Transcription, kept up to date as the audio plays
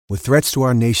With threats to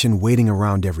our nation waiting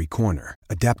around every corner,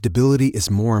 adaptability is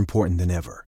more important than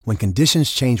ever. When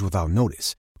conditions change without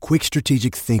notice, quick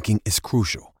strategic thinking is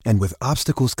crucial. And with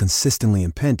obstacles consistently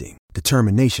impending,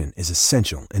 determination is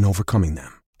essential in overcoming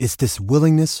them. It's this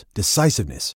willingness,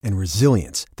 decisiveness, and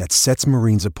resilience that sets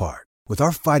Marines apart. With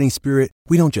our fighting spirit,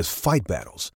 we don't just fight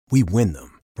battles, we win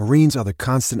them. Marines are the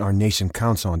constant our nation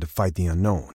counts on to fight the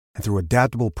unknown. And through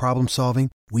adaptable problem solving,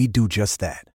 we do just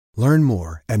that. Learn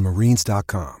more at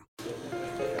marines.com.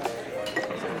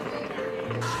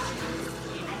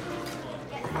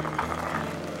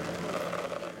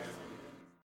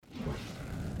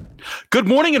 Good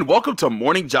morning and welcome to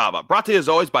Morning Java, brought to you as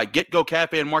always by GetGo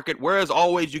Cafe and Market, where as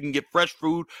always you can get fresh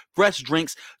food, fresh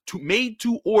drinks, made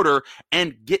to order,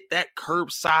 and get that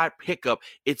curbside pickup.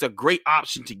 It's a great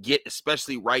option to get,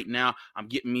 especially right now. I'm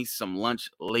getting me some lunch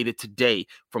later today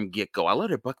from GetGo. I love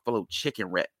their Buffalo chicken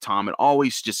wrap, Tom. It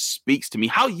always just speaks to me.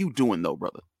 How you doing though,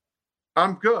 brother?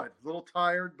 I'm good. A little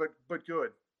tired, but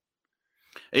good.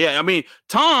 Yeah, I mean,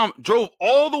 Tom drove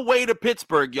all the way to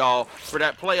Pittsburgh, y'all, for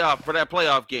that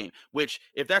playoff game. Which,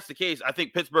 if that's the case, I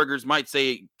think Pittsburghers might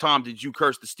say, "Tom, did you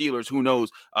curse the Steelers? Who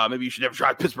knows? Maybe you should never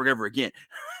drive Pittsburgh ever again."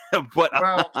 But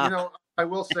well, I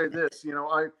will say this.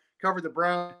 I covered the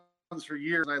Browns for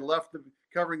years, and I left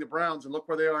covering the Browns, and look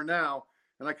where they are now.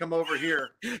 And I come over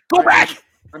here. Go back.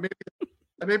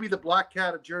 I may be the black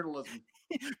cat of journalism.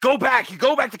 Go back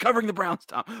to covering the Browns,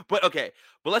 Tom. But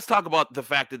let's talk about the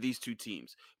fact of these two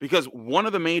teams, because one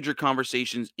of the major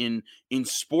conversations in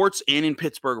sports and in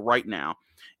Pittsburgh right now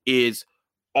is,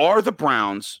 are the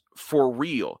Browns for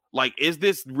real? Like, is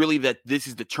this really that this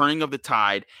is the turning of the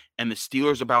tide and the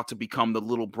Steelers about to become the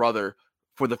little brother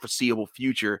for the foreseeable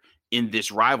future in this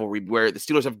rivalry where the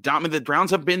Steelers have dominated? The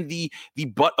Browns have been the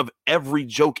butt of every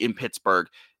joke in Pittsburgh.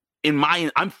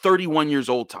 I'm 31 years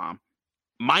old, Tom.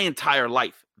 My entire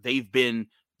life, they've been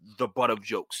the butt of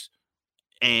jokes.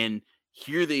 And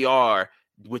here they are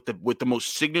with the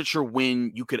most signature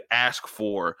win you could ask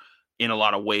for in a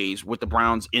lot of ways with the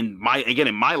Browns. In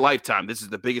my lifetime, this is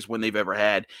the biggest win they've ever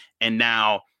had. And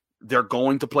now they're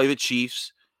going to play the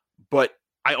Chiefs. But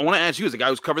I want to ask you, as a guy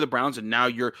who's covered the Browns and now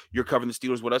you're covering the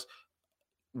Steelers with us,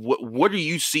 what do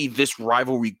you see this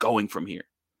rivalry going from here?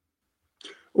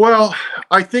 Well,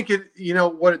 I think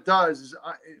what it does is,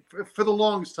 for the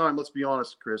longest time, let's be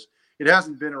honest, Chris, it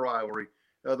hasn't been a rivalry.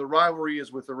 The rivalry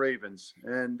is with the Ravens.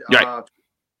 And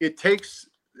it takes,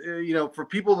 for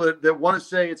people that want to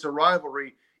say it's a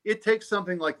rivalry, it takes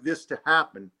something like this to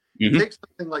happen. Mm-hmm. It takes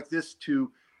something like this to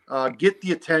get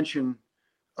the attention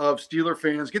of Steeler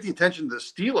fans, get the attention of the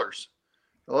Steelers.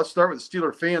 Well, let's start with the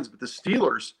Steeler fans, but the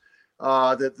Steelers.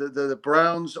 The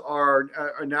Browns are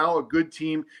now a good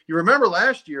team. You remember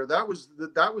last year that was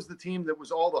the team that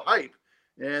was all the hype,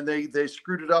 and they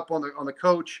screwed it up on the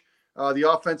coach. The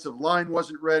offensive line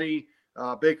wasn't ready.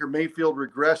 Baker Mayfield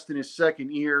regressed in his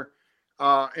second year,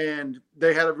 and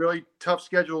they had a really tough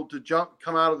schedule to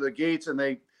come out of the gates, and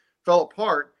they fell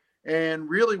apart. And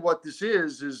really, what this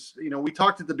is we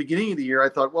talked at the beginning of the year. I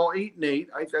thought, well, 8-8.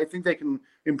 I think they can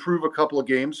improve a couple of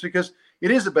games because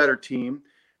it is a better team.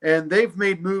 And they've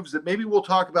made moves that maybe we'll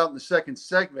talk about in the second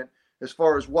segment as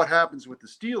far as what happens with the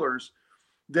Steelers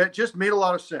that just made a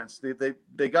lot of sense.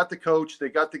 They got the coach. They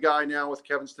got the guy now with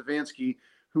Kevin Stefanski,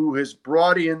 who has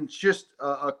brought in just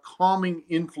a calming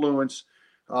influence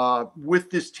with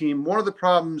this team. One of the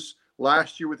problems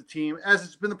last year with the team, as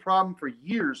it's been the problem for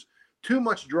years, too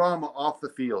much drama off the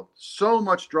field. So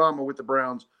much drama with the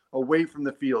Browns away from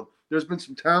the field. There's been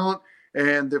some talent,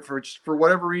 and for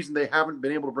whatever reason, they haven't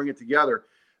been able to bring it together.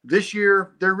 This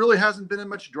year, there really hasn't been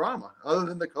much drama other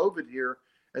than the COVID here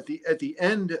at the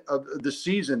end of the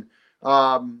season,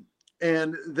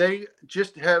 and they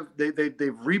just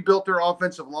they've rebuilt their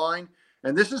offensive line,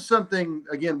 and this is something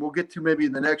again we'll get to maybe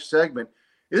in the next segment.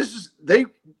 They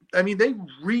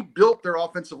rebuilt their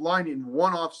offensive line in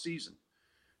one off season.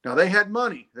 Now they had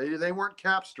money; they weren't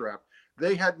cap strapped.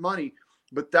 They had money,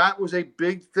 but that was a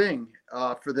big thing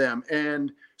for them.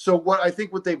 And so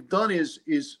what they've done is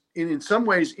in some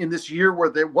ways in this year where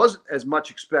there wasn't as much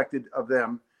expected of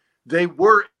them, they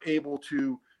were able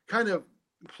to kind of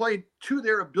play to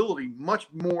their ability much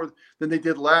more than they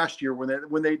did last year when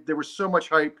there was so much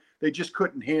hype, they just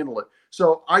couldn't handle it.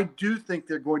 So I do think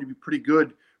they're going to be pretty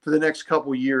good for the next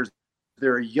couple of years.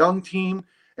 They're a young team,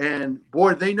 and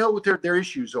boy, they know what their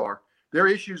issues are. Their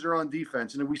issues are on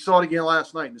defense, and we saw it again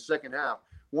last night in the second half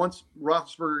once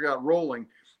Roethlisberger got rolling.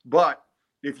 But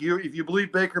if you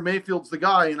believe Baker Mayfield's the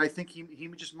guy, and I think he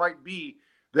just might be,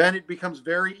 then it becomes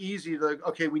very easy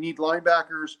to, we need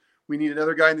linebackers, we need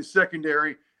another guy in the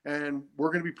secondary, and we're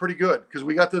going to be pretty good because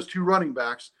we got those two running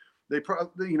backs.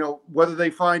 whether they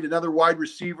find another wide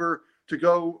receiver to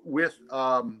go with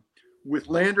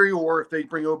Landry, or if they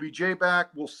bring OBJ back,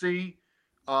 we'll see.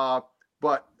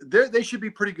 But they should be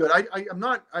pretty good. I'm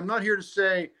not here to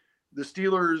say the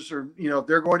Steelers are,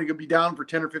 they're going to be down for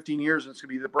 10 or 15 years and it's going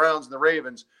to be the Browns and the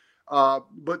Ravens.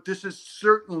 But this is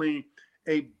certainly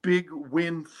a big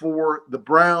win for the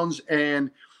Browns.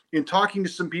 And in talking to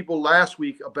some people last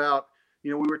week about,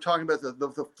 we were talking about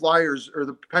the Flyers or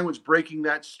the Penguins breaking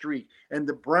that streak and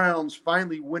the Browns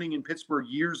finally winning in Pittsburgh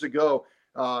years ago.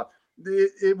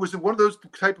 It was one of those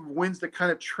type of wins that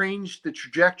kind of changed the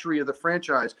trajectory of the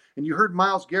franchise. And you heard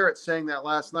Myles Garrett saying that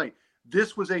last night.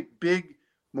 This was a big,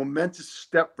 momentous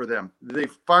step for them.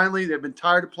 They've been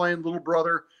tired of playing little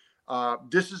brother.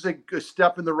 This is a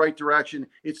step in the right direction.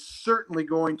 It's certainly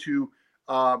going to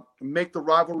make the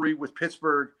rivalry with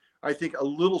Pittsburgh, I think, a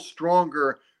little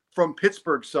stronger from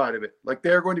Pittsburgh's side of it. Like,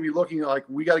 they're going to be looking like,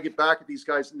 we got to get back at these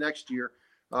guys next year.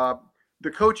 The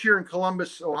coach here in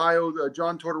Columbus, Ohio,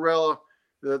 John Tortorella,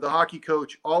 the hockey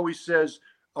coach, always says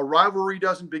a rivalry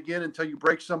doesn't begin until you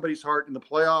break somebody's heart in the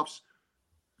playoffs.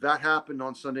 That happened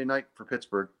on Sunday night for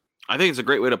Pittsburgh. I think it's a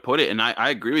great way to put it, and I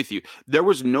agree with you. There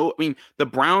was the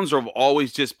Browns have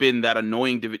always just been that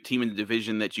annoying team in the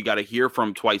division that you got to hear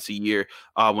from twice a year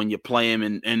when you play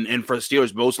them, and for the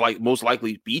Steelers, most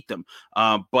likely beat them.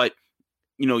 But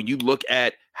you look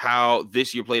at how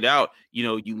this year played out.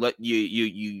 You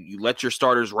let your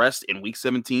starters rest in week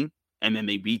 17, and then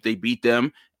they beat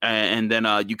them, and then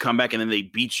you come back and then they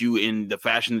beat you in the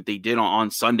fashion that they did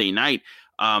on Sunday night.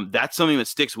 That's something that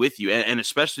sticks with you, and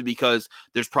especially because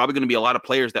there's probably going to be a lot of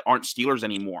players that aren't Steelers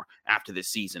anymore after this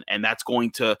season, and that's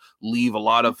going to leave a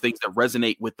lot of things that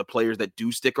resonate with the players that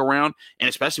do stick around, and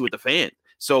especially with the fans.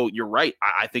 So you're right.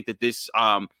 I think that this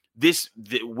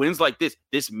wins like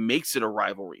this makes it a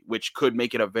rivalry, which could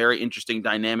make it a very interesting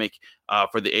dynamic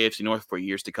for the AFC North for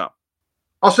years to come.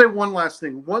 I'll say one last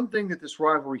thing. One thing that this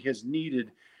rivalry has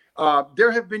needed,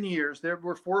 there have been years, there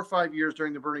were 4 or 5 years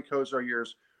during the Bernie Kosar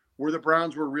years where the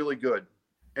Browns were really good.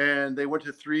 And they went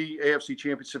to 3 AFC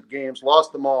championship games,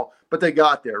 lost them all, but they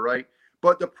got there, right?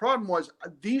 But the problem was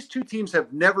these two teams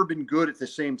have never been good at the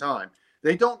same time.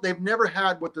 They've never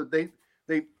had what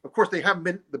of course, the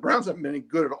Browns haven't been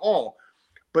good at all,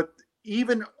 but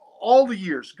even all the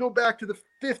years, go back to the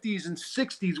 50s and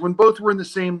 60s when both were in the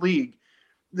same league,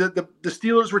 the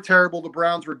Steelers were terrible, the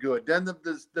Browns were good. Then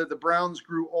the Browns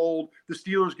grew old, the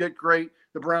Steelers get great,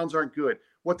 the Browns aren't good.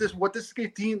 What these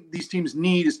teams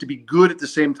need is to be good at the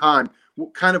same time,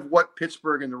 kind of what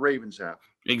Pittsburgh and the Ravens have.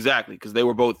 Exactly, because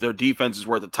their defenses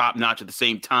were at the top notch at the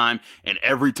same time, and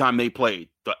every time they played,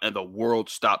 the world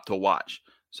stopped to watch.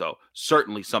 So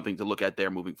certainly something to look at there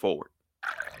moving forward.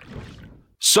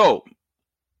 So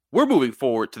we're moving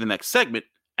forward to the next segment,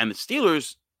 and the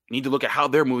Steelers need to look at how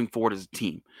they're moving forward as a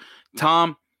team.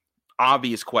 Tom,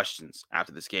 obvious questions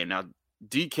after this game. Now,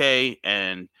 DK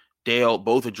and Dale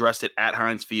both addressed it at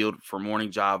Heinz Field for Morning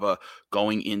Java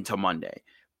going into Monday.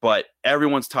 But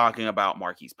everyone's talking about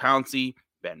Maurkice Pouncey,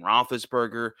 Ben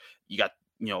Roethlisberger. You got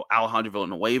Alejandro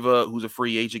Villanueva, who's a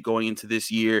free agent going into this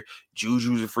year.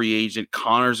 Juju's a free agent.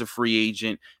 Connor's a free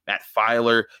agent. Matt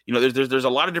Filer. There's a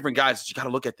lot of different guys that you got to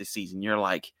look at this season. You're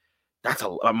like, that's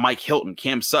a Mike Hilton,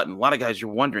 Cam Sutton. A lot of guys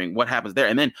you're wondering what happens there.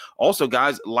 And then also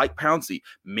guys like Pouncey,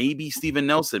 maybe Steven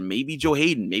Nelson, maybe Joe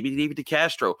Hayden, maybe David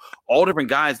DeCastro. All different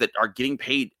guys that are getting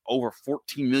paid over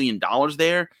 $14 million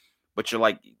there. But you're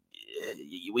like,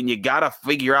 when you got to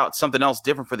figure out something else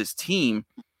different for this team,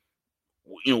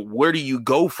 where do you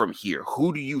go from here?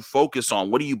 Who do you focus on?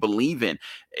 What do you believe in?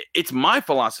 It's my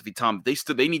philosophy, Tom.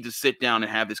 They need to sit down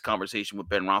and have this conversation with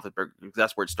Ben Roethlisberger, because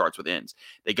that's where it starts with ends.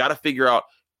 They got to figure out,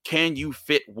 can you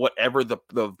fit whatever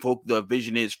the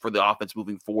vision is for the offense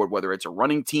moving forward, whether it's a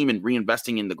running team and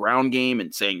reinvesting in the ground game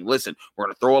and saying, listen, we're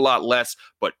going to throw a lot less,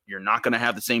 but you're not going to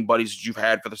have the same buddies that you've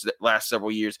had for the last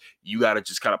several years. You got to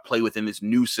just kind of play within this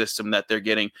new system that they're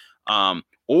getting.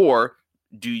 Or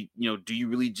do you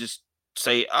really just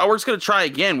say, we're just going to try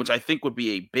again, which I think would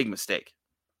be a big mistake.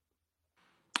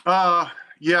 Yeah,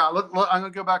 I'm going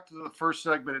to go back to the first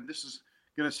segment, and this is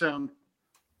going to sound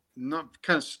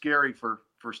kind of scary for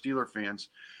Steeler fans.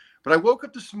 But I woke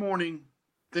up this morning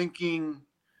thinking,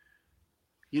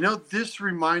 this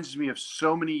reminds me of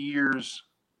so many years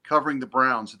covering the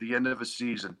Browns at the end of a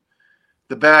season,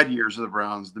 the bad years of the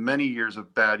Browns, the many years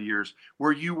of bad years,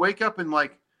 where you wake up and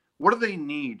like, what do they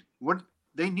need?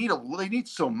 They need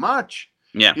so much.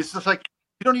 Yeah. It's just like,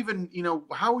 you don't even,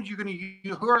 how are you going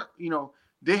to,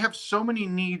 they have so many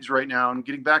needs right now. And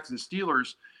getting back to the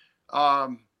Steelers,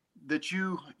 that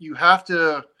you have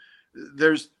to,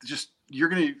 you're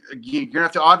going to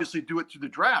have to obviously do it through the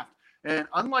draft. And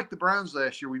unlike the Browns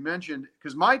last year, we mentioned,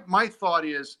 because my thought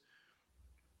is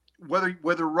whether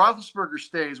Roethlisberger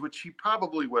stays, which he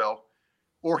probably will,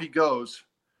 or he goes,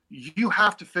 you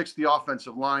have to fix the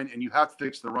offensive line and you have to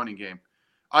fix the running game.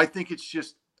 I think it's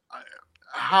just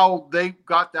how they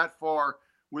got that far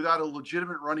without a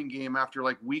legitimate running game after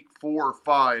like week 4 or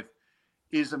 5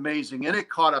 is amazing. And it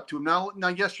caught up to him. Now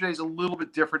yesterday's a little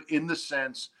bit different in the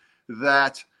sense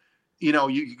that,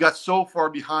 you got so far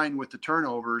behind with the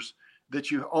turnovers that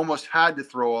you almost had to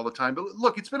throw all the time. But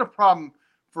look, it's been a problem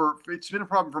for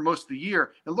most of the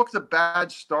year. And look at the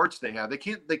bad starts they have. They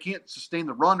can't sustain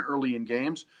the run early in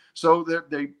games. So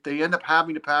they end up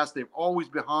having to pass. They're always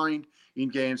behind in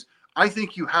games. I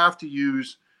think you have to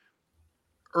use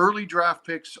early draft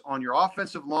picks on your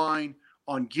offensive line,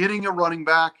 on getting a running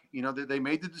back. They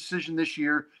made the decision this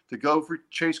year to go for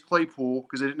Chase Claypool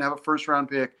because they didn't have a first-round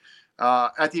pick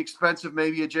at the expense of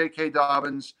maybe a J.K.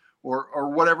 Dobbins or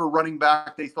whatever running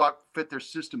back they thought fit their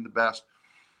system the best.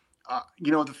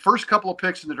 The first couple of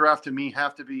picks in the draft to me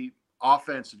have to be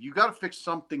offensive. You got to fix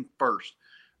something first.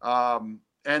 And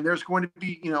there's going to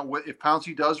be, if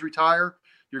Pouncey does retire,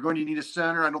 you're going to need a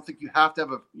center. I don't think you have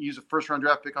to use a first-round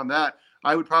draft pick on that.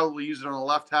 I would probably use it on a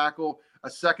left tackle, a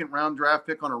second-round draft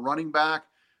pick on a running back.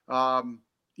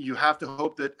 You have to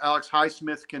hope that Alex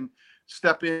Highsmith can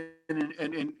step in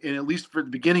and at least for the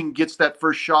beginning gets that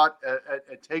first shot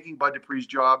at taking Bud Dupree's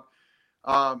job.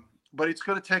 But it's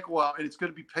going to take a while, and it's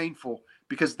going to be painful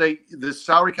because the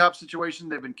salary cap situation,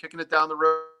 they've been kicking it down the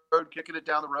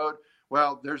road.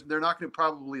 Well, they're not going to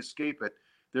probably escape it.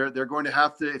 They're going to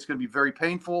have to. It's going to be very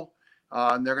painful,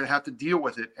 and they're going to have to deal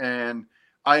with it. And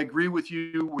I agree with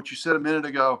you, what you said a minute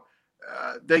ago.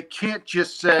 They can't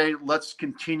just say, let's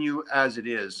continue as it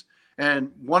is.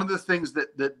 And one of the things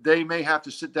that they may have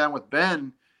to sit down with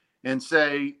Ben and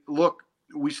say, look,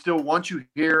 we still want you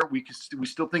here. We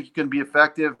still think you can be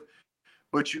effective,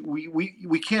 but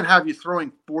we can't have you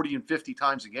throwing 40 and 50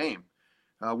 times a game.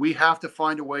 We have to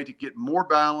find a way to get more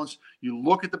balance. You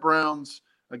look at the Browns,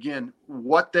 again,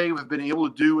 what they have been able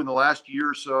to do in the last year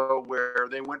or so, where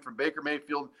they went from Baker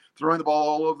Mayfield throwing the ball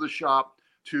all over the shop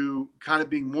to kind of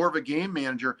being more of a game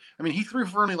manager. I mean, he threw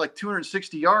for only like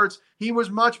 260 yards. He was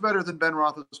much better than Ben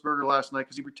Roethlisberger last night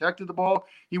because he protected the ball.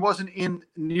 He wasn't in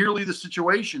nearly the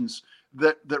situations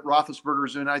that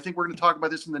Roethlisberger's in. I think we're going to talk about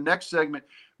this in the next segment,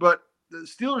 but the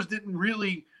Steelers didn't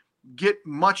really get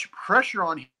much pressure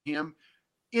on him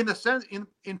in the sense,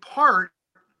 in part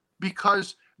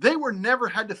because they were never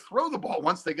had to throw the ball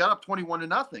once they got up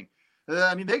 21-0.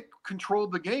 I mean, they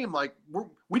controlled the game. Like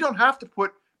we don't have to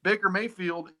put Baker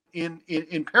Mayfield in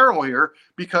peril here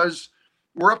because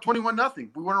we're up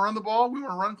 21-0. We want to run the ball. We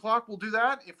want to run clock. We'll do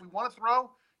that. If we want to throw,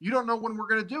 you don't know when we're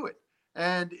going to do it.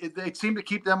 And they seem to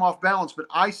keep them off balance. But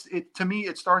to me,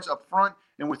 it starts up front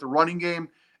and with the running game.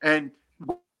 And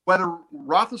whether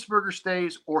Roethlisberger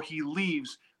stays or he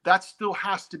leaves, that still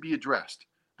has to be addressed.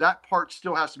 That part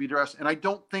still has to be addressed. And I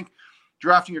don't think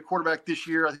drafting a quarterback this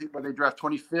year, I think when they draft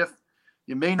 25th,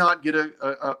 you may not get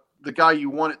the guy you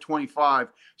want at 25.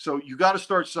 So you got to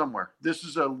start somewhere. This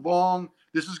is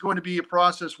going to be a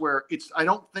process where I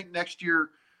don't think next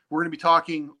year we're going to be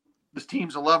talking this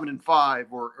team's 11-5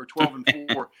 or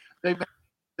 12-4.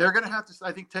 They're going to have to,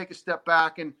 I think, take a step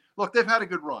back and look, they've had a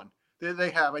good run. They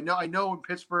have. I know in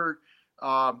Pittsburgh,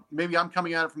 maybe I'm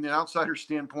coming at it from the outsider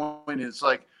standpoint. It's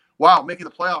like, wow, making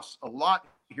the playoffs a lot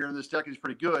here in this decade is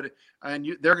pretty good. And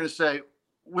they're going to say,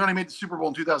 we only made the Super Bowl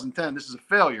in 2010. This is a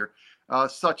failure.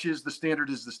 Such is the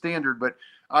standard. But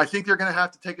I think they're going to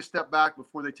have to take a step back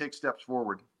before they take steps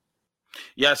forward.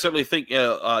 Yeah, I certainly think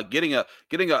getting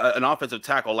an offensive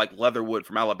tackle like Leatherwood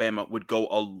from Alabama would go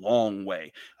a long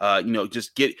way.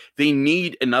 They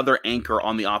need another anchor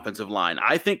on the offensive line.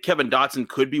 I think Kevin Dotson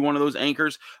could be one of those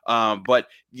anchors, but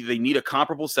they need a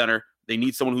comparable center. They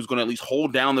need someone who's going to at least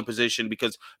hold down the position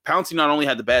because Pouncey not only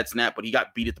had the bad snap, but he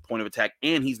got beat at the point of attack,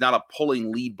 and he's not a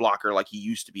pulling lead blocker like he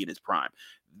used to be in his prime.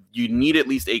 You need at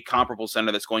least a comparable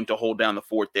center that's going to hold down the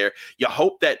fort there. You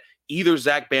hope that either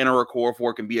Zach Banner or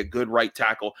Okorafor can be a good right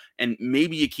tackle, and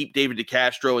maybe you keep David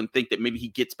DeCastro and think that maybe he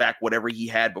gets back whatever he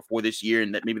had before this year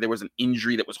and that maybe there was an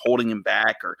injury that was holding him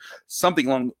back or something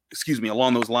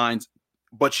along those lines.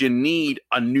 But you need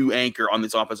a new anchor on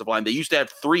this offensive line. They used to have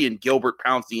 3 in Gilbert,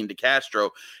 Pouncey, and DeCastro.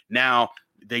 Now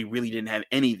they really didn't have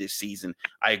any this season.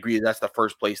 I agree that's the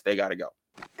first place they got to go.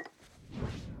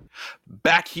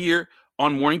 Back here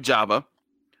on Morning Java,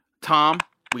 Tom,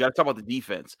 we got to talk about the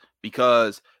defense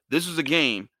because this was a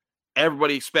game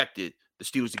everybody expected the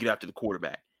Steelers to get after the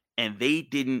quarterback, and they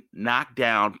didn't knock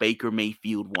down Baker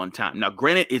Mayfield one time. Now,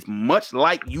 granted, it's much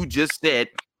like you just said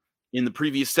in the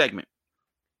previous segment.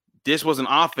 this was an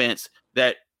offense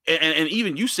that, and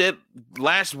even you said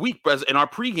last week in our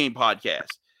pregame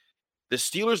podcast, the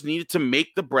Steelers needed to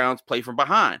make the Browns play from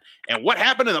behind. And what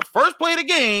happened in the first play of the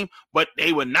game, but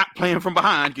they were not playing from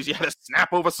behind because you had to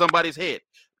snap over somebody's head.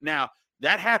 Now,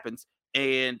 that happens,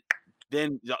 and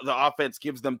then the offense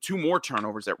gives them 2 more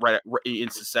turnovers in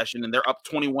succession, and they're up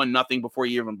 21-0 before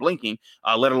you're even blinking,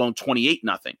 let alone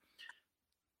 28-0.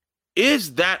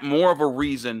 Is that more of a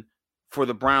reason for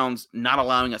the Browns not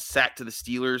allowing a sack to the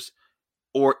Steelers,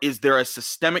 or is there a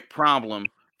systemic problem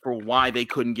for why they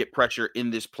couldn't get pressure in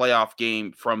this playoff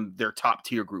game from their top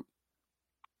tier group?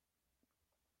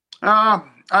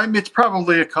 It's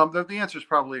probably the answer is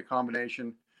probably a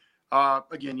combination.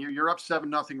 Again, you're up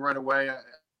 7-0 right away.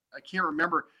 I can't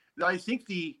remember. I think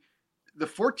the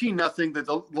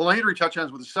 14-0, the Landry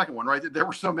touchdowns was the second one, right? There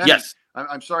were so many. Yes.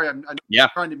 I'm sorry. I'm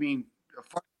trying to mean,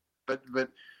 but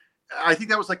I think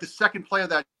that was like the second play of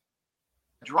that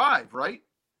drive, right?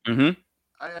 Mm-hmm.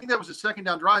 I think that was a second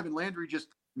down drive, and Landry just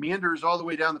meanders all the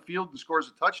way down the field and scores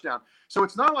a touchdown. So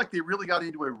it's not like they really got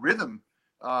into a rhythm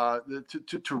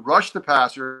to rush the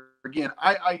passer. Again,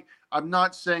 I'm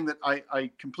not saying that I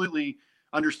completely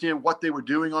understand what they were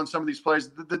doing on some of these plays.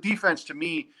 The defense, to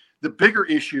me, the bigger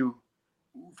issue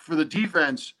for the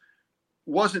defense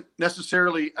wasn't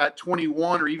necessarily at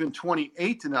 21 or even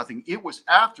 28-0. It was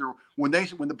after when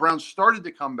the Browns started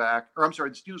to come back, or I'm sorry,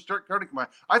 the Steelers started to come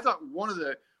back. I thought one of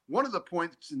the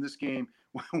points in this game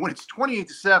when it's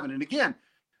 28-7, and again,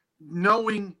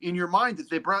 knowing in your mind that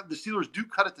the Steelers do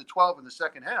cut it to 12 in the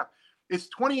second half, it's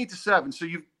 28-7. So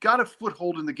you've got a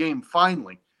foothold in the game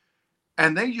finally,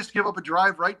 and they just give up a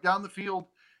drive right down the field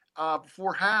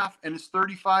before half, and it's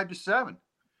 35-7.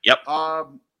 Yep.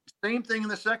 Same thing in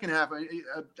the second half.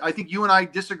 I think you and I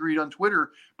disagreed on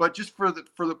Twitter, but just for the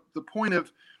point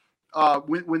of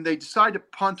when they decide to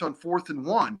punt on 4th and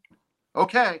 1,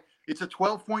 okay, it's a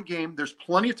 12-point game. There's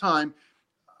plenty of time.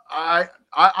 I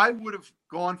would have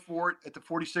gone for it at the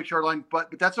 46-yard line, but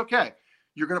that's okay.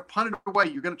 You're going to punt it away.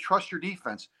 You're going to trust your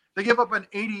defense. They give up an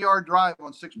 80-yard drive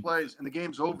on 6 plays, and the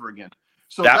game's over again.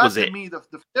 So that was to me, the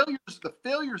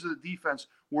failures of the defense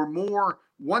were more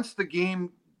once the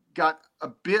game got a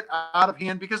bit out of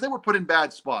hand because they were put in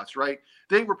bad spots, right?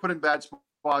 They were put in bad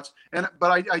spots.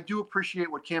 But I do appreciate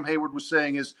what Cam Hayward was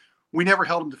saying is we never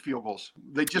held them to field goals.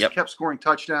 They just kept scoring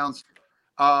touchdowns.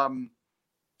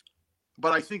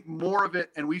 But I think more of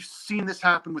it, and we've seen this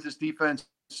happen with this defense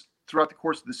throughout the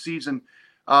course of the season,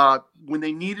 when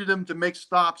they needed them to make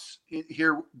stops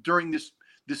here during this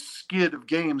skid of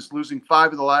games, losing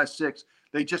 5 of the last 6,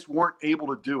 they just weren't able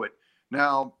to do it.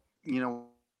 Now,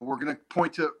 we're going to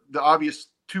point to the obvious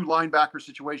 2 linebacker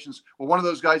situations. Well, one of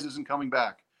those guys isn't coming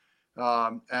back.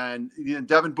 And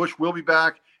Devin Bush will be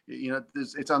back.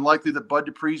 It's unlikely that Bud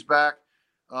Dupree's back.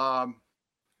 But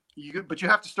you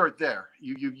have to start there.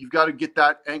 You've got to get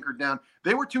that anchored down.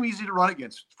 They were too easy to run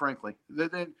against, frankly.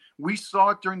 We saw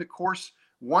it during the course.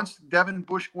 Once Devin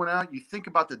Bush went out, you think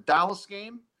about the Dallas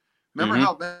game. Remember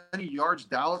how many yards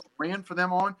Dallas ran for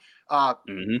them on?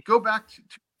 Go back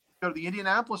to the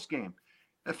Indianapolis game.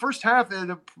 The first half,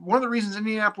 one of the reasons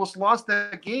Indianapolis lost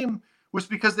that game was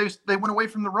because they went away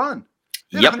from the run.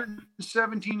 They had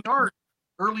 117 yards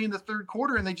early in the third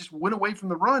quarter, and they just went away from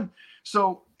the run.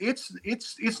 So it's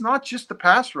not just the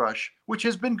pass rush, which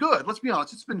has been good. Let's be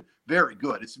honest, it's been very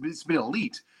good. It's been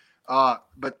elite.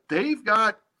 But they've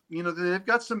got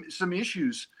some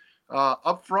issues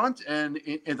up front, and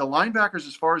the linebackers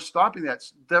as far as stopping that.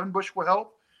 Devin Bush will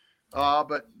help.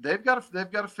 But they've got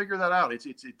to figure that out.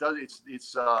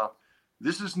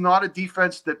 This is not a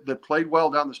defense that played well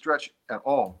down the stretch at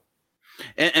all.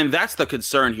 And that's the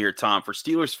concern here, Tom. For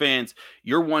Steelers fans,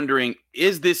 you're wondering,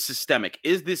 is this systemic?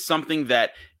 Is this something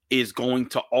that is going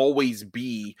to always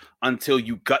be until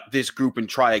you gut this group and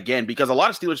try again? Because a lot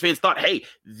of Steelers fans thought, hey,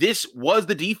 this was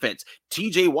the defense.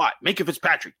 TJ Watt, Minkah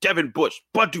Fitzpatrick, Devin Bush,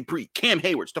 Bud Dupree, Cam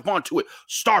Hayward, Stephon Tuitt,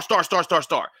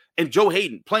 star. And Joe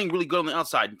Hayden playing really good on the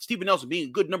outside. And Steven Nelson being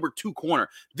a good number 2 corner.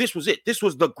 This was it. This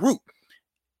was the group.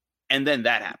 And then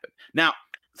that happened. Now,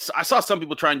 I saw some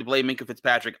people trying to blame Minkah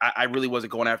Fitzpatrick. I really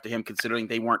wasn't going after him considering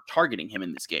they weren't targeting him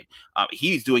in this game.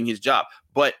 He's doing his job.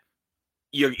 But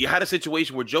you had a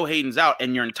situation where Joe Hayden's out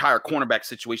and your entire cornerback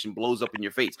situation blows up in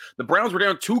your face. The Browns were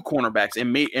down 2 cornerbacks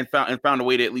and found a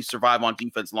way to at least survive on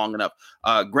defense long enough.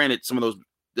 Granted, some of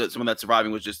that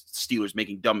surviving was just Steelers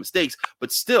making dumb mistakes,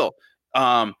 but still,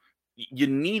 you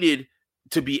needed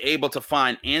to be able to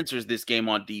find answers this game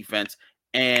on defense.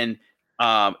 And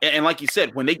like you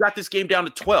said, when they got this game down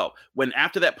to 12, when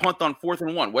after that punt on 4th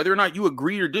and 1, whether or not you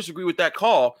agree or disagree with that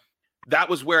call, that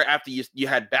was where after you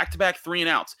had back-to-back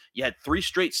 3-and-outs, you had 3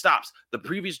 straight stops. The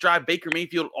previous drive, Baker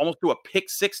Mayfield almost threw a pick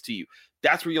 6 to you.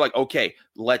 That's where you're like, okay,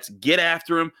 let's get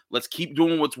after him. Let's keep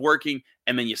doing what's working.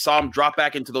 And then you saw him drop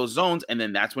back into those zones. And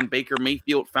then that's when Baker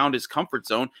Mayfield found his comfort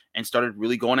zone and started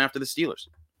really going after the Steelers.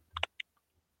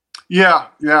 Yeah,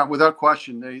 without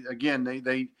question. They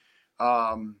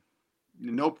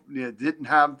didn't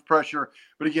have pressure.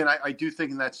 But again, I do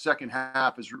think in that second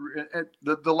half is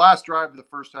the last drive of the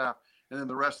first half, and then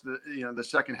the rest of the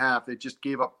second half, they just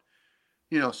gave up,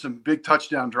 some big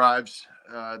touchdown drives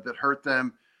that hurt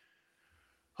them.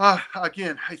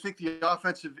 Again, I think the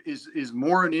offensive is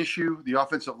more an issue. The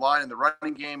offensive line and the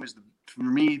running game is, for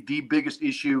me, the biggest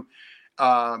issue.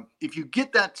 If you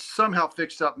get that somehow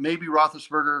fixed up, maybe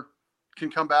Roethlisberger can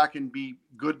come back and be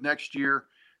good next year.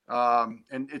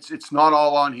 And it's not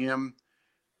all on him.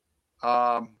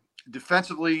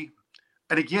 Defensively,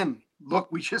 and again, look,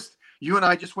 you and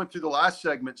I just went through the last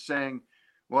segment saying,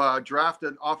 well, draft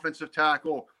an offensive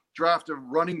tackle, draft a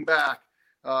running back.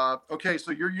 Okay,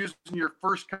 so you're using your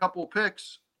first couple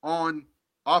picks on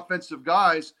offensive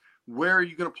guys. Where are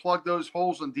you going to plug those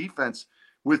holes on defense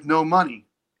with no money?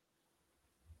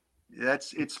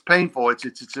 It's painful. It's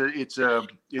a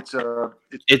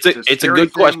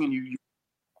good question. And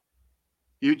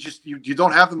you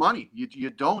don't have the money. You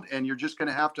don't, and you're just going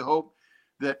to have to hope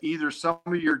that either some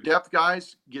of your depth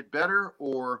guys get better,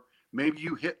 or maybe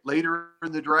you hit later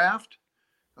in the draft.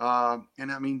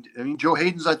 And I mean, Joe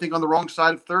Hayden's, I think, on the wrong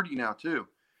side of 30 now too.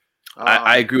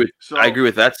 I agree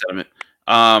with that sentiment.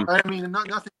 I mean,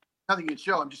 nothing against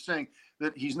Joe. I'm just saying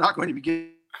that he's not going to be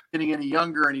getting any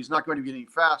younger, and he's not going to be getting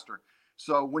faster.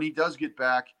 So when he does get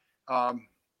back, he'll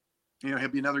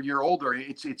be another year older.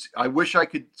 I wish I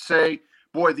could say,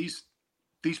 boy, these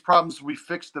problems we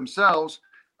fixed themselves.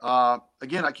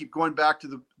 Again, I keep going back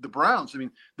to the Browns. I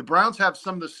mean, the Browns have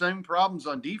some of the same problems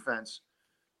on defense,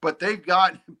 but they've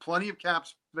got plenty of cap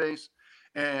space,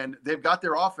 and they've got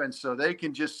their offense, so they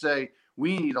can just say,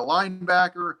 we need a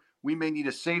linebacker, we may need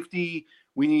a safety,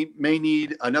 we may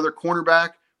need another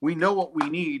cornerback. We know what we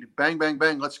need. Bang, bang,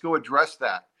 bang. Let's go address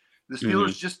that. The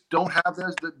Steelers just don't have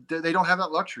those. They don't have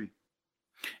that luxury.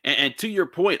 And to your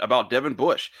point about Devin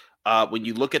Bush, when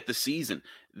you look at the season,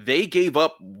 they gave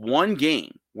up one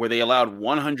game where they allowed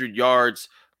 100 yards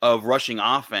of rushing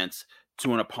offense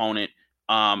to an opponent.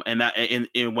 And that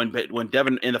when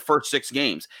Devin in the first 6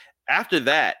 games. After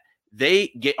that,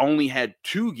 they only had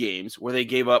 2 games where they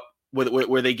gave up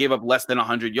less than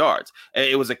 100 yards.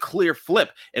 It was a clear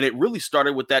flip, and it really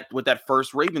started with that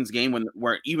first Ravens game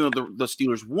where even though the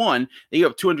Steelers won, they gave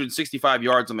up 265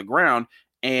 yards on the ground.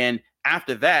 And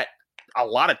after that, a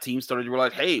lot of teams started to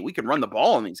realize, hey, we can run the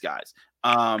ball on these guys.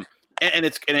 And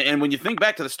when you think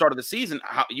back to the start of the season,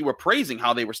 how you were praising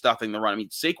how they were stuffing the run. I mean,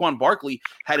 Saquon Barkley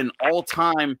had an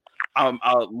all-time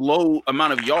low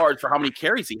amount of yards for how many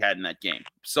carries he had in that game.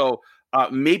 So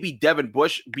maybe Devin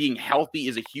Bush being healthy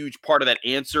is a huge part of that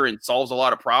answer and solves a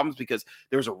lot of problems, because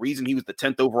there's a reason he was the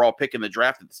 10th overall pick in the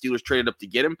draft that the Steelers traded up to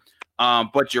get him.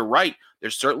 But you're right.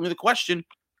 There's certainly the question,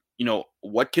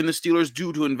 what can the Steelers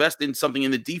do to invest in something in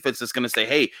the defense that's going to say,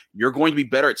 hey, you're going to be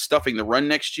better at stuffing the run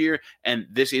next year, and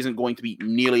this isn't going to be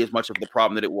nearly as much of the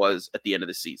problem that it was at the end of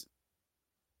the season.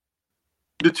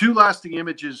 The 2 lasting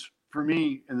images for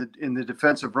me in the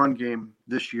defensive run game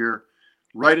this year,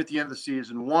 right at the end of the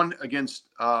season, one against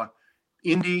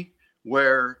Indy,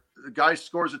 where the guy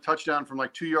scores a touchdown from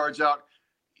like 2 yards out.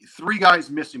 3 guys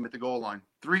miss him at the goal line.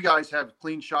 3 guys have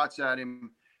clean shots at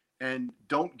him and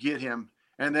don't get him.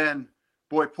 And then,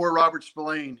 boy, poor Robert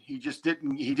Spillane, he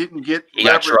didn't get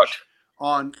leverage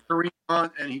on 3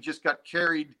 and he just got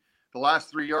carried the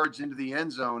last 3 yards into the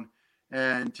end zone.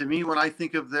 And to me, when I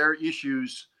think of their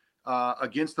issues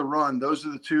against the run, those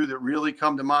are the 2 that really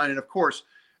come to mind. And of course,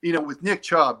 with Nick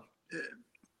Chubb,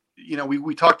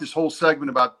 we talked this whole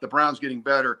segment about the Browns getting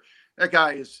better. That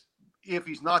guy is, if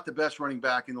he's not the best running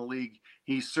back in the league,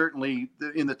 he's certainly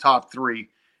in the top 3.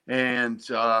 And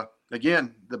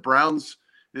again, the Browns,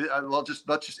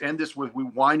 let's just end this with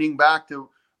winding back to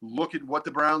look at what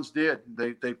the Browns did.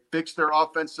 They fixed their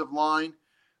offensive line.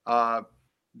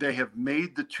 They have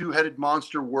made the 2-headed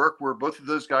monster work, where both of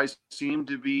those guys seem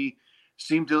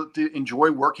to enjoy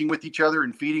working with each other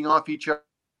and feeding off each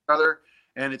other.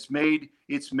 And it's made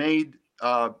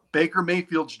Baker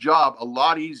Mayfield's job a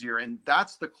lot easier. And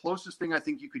that's the closest thing I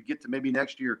think you could get to maybe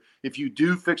next year, if you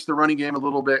do fix the running game a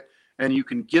little bit and you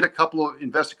can get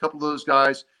invest a couple of those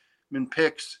guys in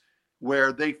picks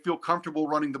where they feel comfortable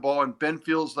running the ball and Ben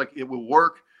feels like it will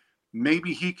work.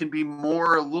 Maybe he can be a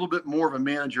little bit more of a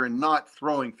manager and not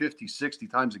throwing 50, 60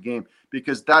 times a game,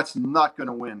 because that's not going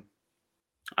to win.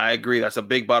 I agree. That's a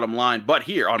big bottom line. But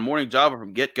here on Morning Java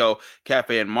from GetGo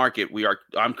Cafe and Market,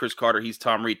 I'm Chris Carter. He's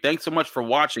Tom Reed. Thanks so much for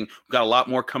watching. We've got a lot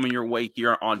more coming your way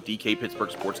here on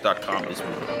DKPittsburghSports.com this week.